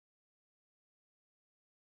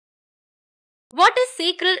What is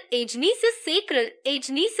sacral agenesis? Sacral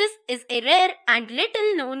agenesis is a rare and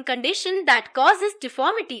little known condition that causes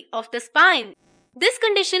deformity of the spine. This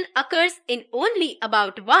condition occurs in only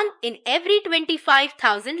about 1 in every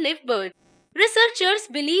 25,000 live births. Researchers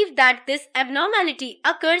believe that this abnormality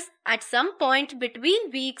occurs at some point between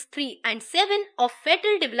weeks 3 and 7 of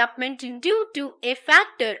fetal development due to a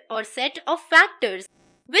factor or set of factors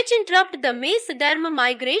which interrupt the mesoderm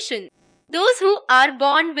migration. Those who are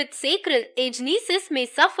born with sacral agenesis may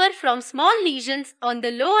suffer from small lesions on the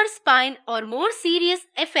lower spine or more serious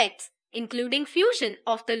effects, including fusion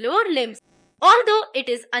of the lower limbs. Although it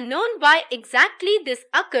is unknown why exactly this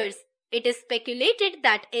occurs, it is speculated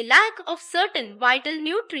that a lack of certain vital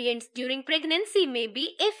nutrients during pregnancy may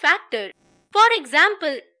be a factor. For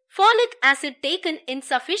example, folic acid taken in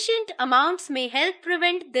sufficient amounts may help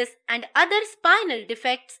prevent this and other spinal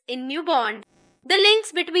defects in newborns. The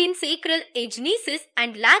links between sacral agenesis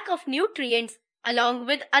and lack of nutrients, along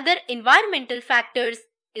with other environmental factors,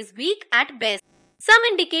 is weak at best. Some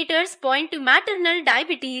indicators point to maternal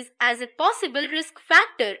diabetes as a possible risk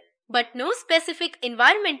factor, but no specific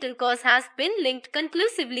environmental cause has been linked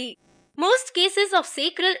conclusively. Most cases of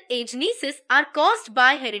sacral agenesis are caused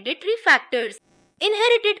by hereditary factors.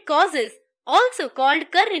 Inherited causes, also called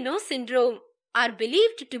Carino syndrome, are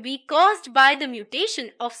believed to be caused by the mutation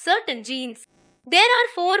of certain genes. There are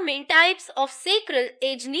 4 main types of sacral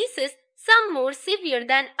agenesis, some more severe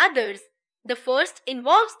than others. The first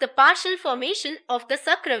involves the partial formation of the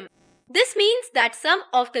sacrum. This means that some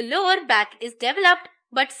of the lower back is developed,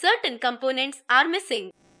 but certain components are missing.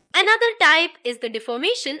 Another type is the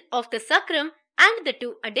deformation of the sacrum, and the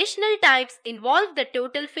 2 additional types involve the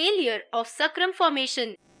total failure of sacrum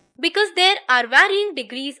formation. Because there are varying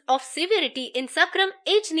degrees of severity in sacral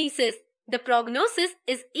agenesis, the prognosis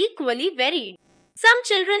is equally varied. Some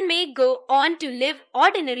children may go on to live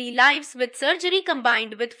ordinary lives with surgery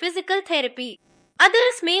combined with physical therapy.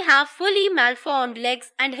 Others may have fully malformed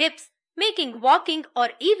legs and hips, making walking or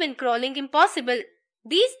even crawling impossible.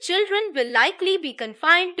 These children will likely be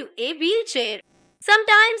confined to a wheelchair.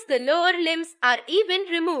 Sometimes the lower limbs are even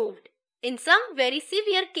removed. In some very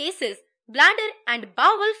severe cases, bladder and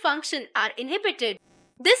bowel function are inhibited.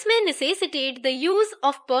 This may necessitate the use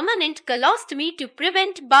of permanent colostomy to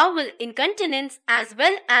prevent bowel incontinence as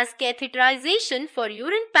well as catheterization for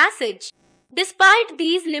urine passage. Despite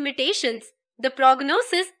these limitations, the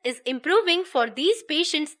prognosis is improving for these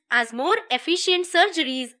patients as more efficient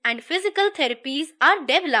surgeries and physical therapies are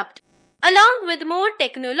developed, along with more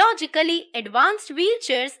technologically advanced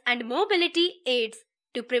wheelchairs and mobility aids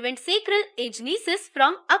to prevent sacral agenesis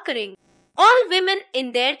from occurring. All women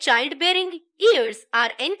in their childbearing years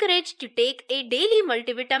are encouraged to take a daily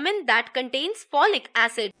multivitamin that contains folic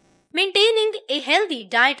acid. Maintaining a healthy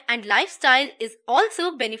diet and lifestyle is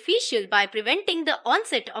also beneficial by preventing the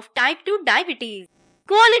onset of type 2 diabetes.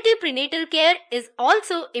 Quality prenatal care is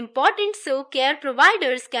also important so care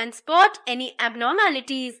providers can spot any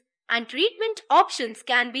abnormalities and treatment options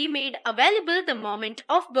can be made available the moment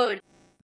of birth.